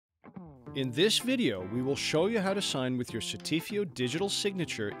In this video, we will show you how to sign with your CertifiO digital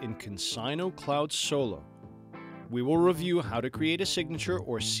signature in ConsignO Cloud Solo. We will review how to create a signature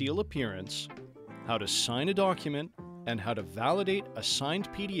or seal appearance, how to sign a document, and how to validate a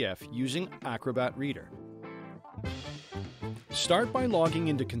signed PDF using Acrobat Reader. Start by logging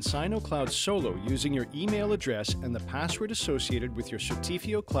into ConsignO Cloud Solo using your email address and the password associated with your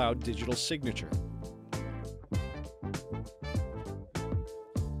CertifiO Cloud digital signature.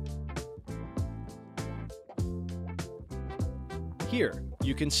 Here,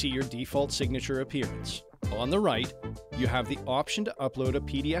 you can see your default signature appearance. On the right, you have the option to upload a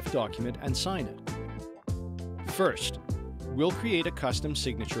PDF document and sign it. First, we'll create a custom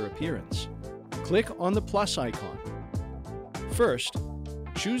signature appearance. Click on the plus icon. First,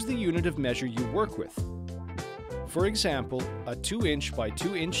 choose the unit of measure you work with. For example, a 2" by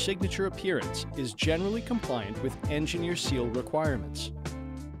 2" signature appearance is generally compliant with engineer seal requirements.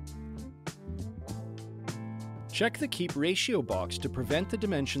 Check the Keep Ratio box to prevent the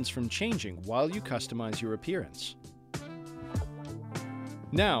dimensions from changing while you customize your appearance.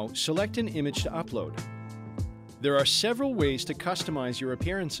 Now, select an image to upload. There are several ways to customize your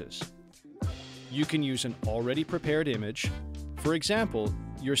appearances. You can use an already prepared image, for example,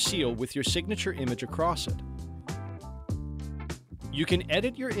 your seal with your signature image across it. You can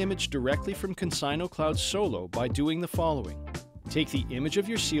edit your image directly from ConsignO Cloud Solo by doing the following. Take the image of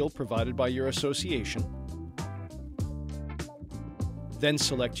your seal provided by your association, then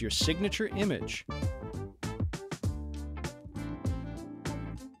select your signature image.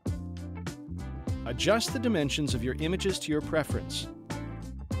 Adjust the dimensions of your images to your preference.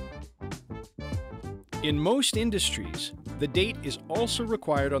 In most industries, the date is also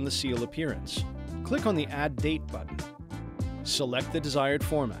required on the seal appearance. Click on the Add Date button. Select the desired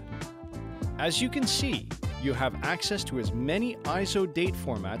format. As you can see, you have access to as many ISO date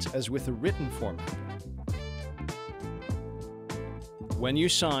formats as with a written format. When you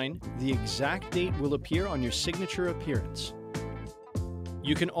sign, the exact date will appear on your signature appearance.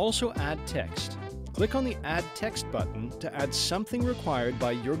 You can also add text. Click on the Add Text button to add something required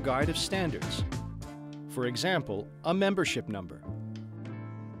by your Guide of Standards. For example, a membership number.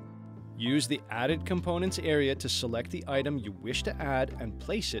 Use the Added Components area to select the item you wish to add and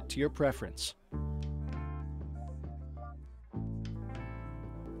place it to your preference.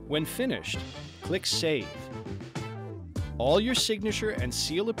 When finished, click Save. All your signature and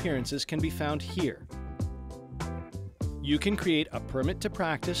seal appearances can be found here. You can create a permit to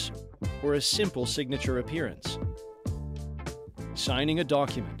practice or a simple signature appearance. Signing a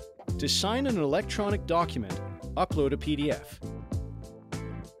document. To sign an electronic document, upload a PDF.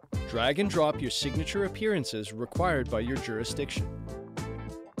 Drag and drop your signature appearances required by your jurisdiction.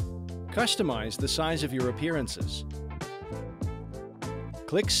 Customize the size of your appearances.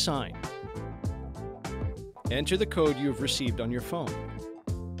 Click Sign. Enter the code you have received on your phone.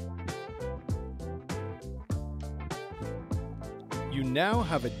 You now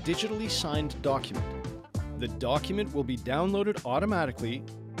have a digitally signed document. The document will be downloaded automatically,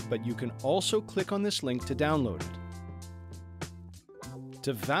 but you can also click on this link to download it.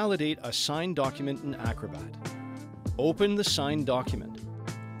 To validate a signed document in Acrobat, open the signed document.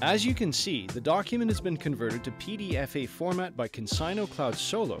 As you can see, the document has been converted to PDFA format by ConsignO Cloud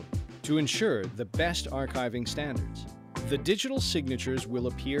Solo to ensure the best archiving standards. The digital signatures will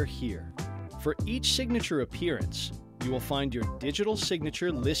appear here. For each signature appearance, you will find your digital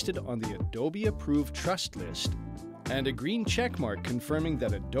signature listed on the Adobe Approved Trust list and a green check mark confirming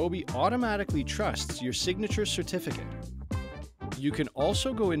that Adobe automatically trusts your signature certificate. You can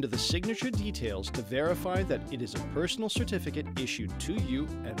also go into the signature details to verify that it is a personal certificate issued to you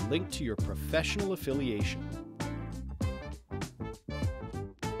and linked to your professional affiliation.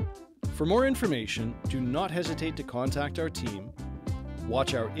 For more information, do not hesitate to contact our team,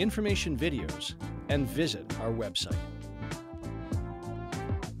 watch our information videos, and visit our website.